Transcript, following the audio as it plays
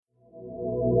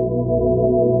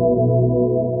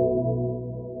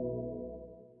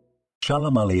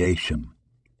Shalom Aleichem,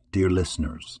 dear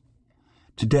listeners.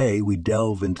 Today we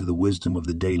delve into the wisdom of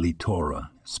the daily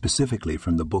Torah, specifically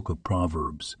from the book of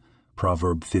Proverbs,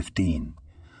 Proverb 15.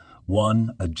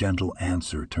 A gentle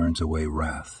answer turns away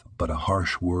wrath, but a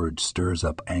harsh word stirs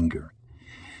up anger.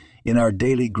 In our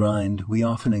daily grind, we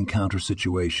often encounter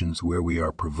situations where we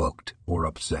are provoked or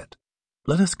upset.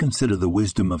 Let us consider the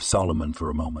wisdom of Solomon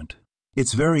for a moment.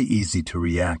 It's very easy to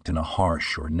react in a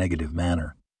harsh or negative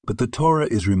manner, but the Torah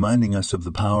is reminding us of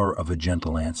the power of a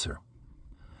gentle answer.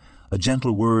 A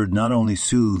gentle word not only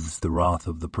soothes the wrath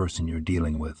of the person you're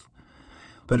dealing with,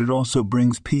 but it also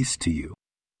brings peace to you.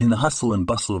 In the hustle and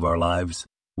bustle of our lives,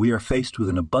 we are faced with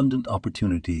an abundant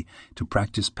opportunity to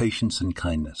practice patience and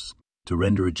kindness, to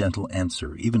render a gentle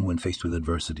answer even when faced with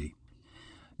adversity.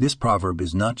 This proverb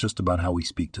is not just about how we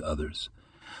speak to others,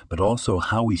 but also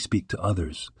how we speak to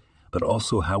others, but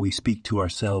also how we speak to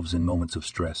ourselves in moments of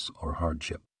stress or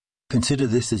hardship. Consider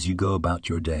this as you go about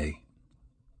your day.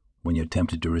 When you're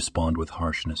tempted to respond with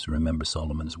harshness, remember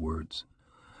Solomon's words.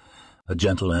 A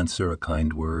gentle answer, a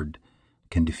kind word,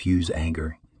 can diffuse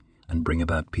anger and bring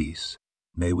about peace.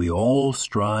 May we all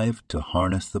strive to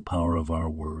harness the power of our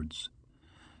words,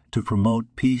 to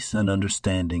promote peace and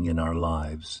understanding in our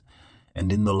lives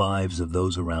and in the lives of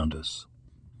those around us.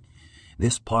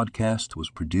 This podcast was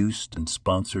produced and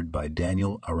sponsored by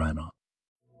Daniel Arana.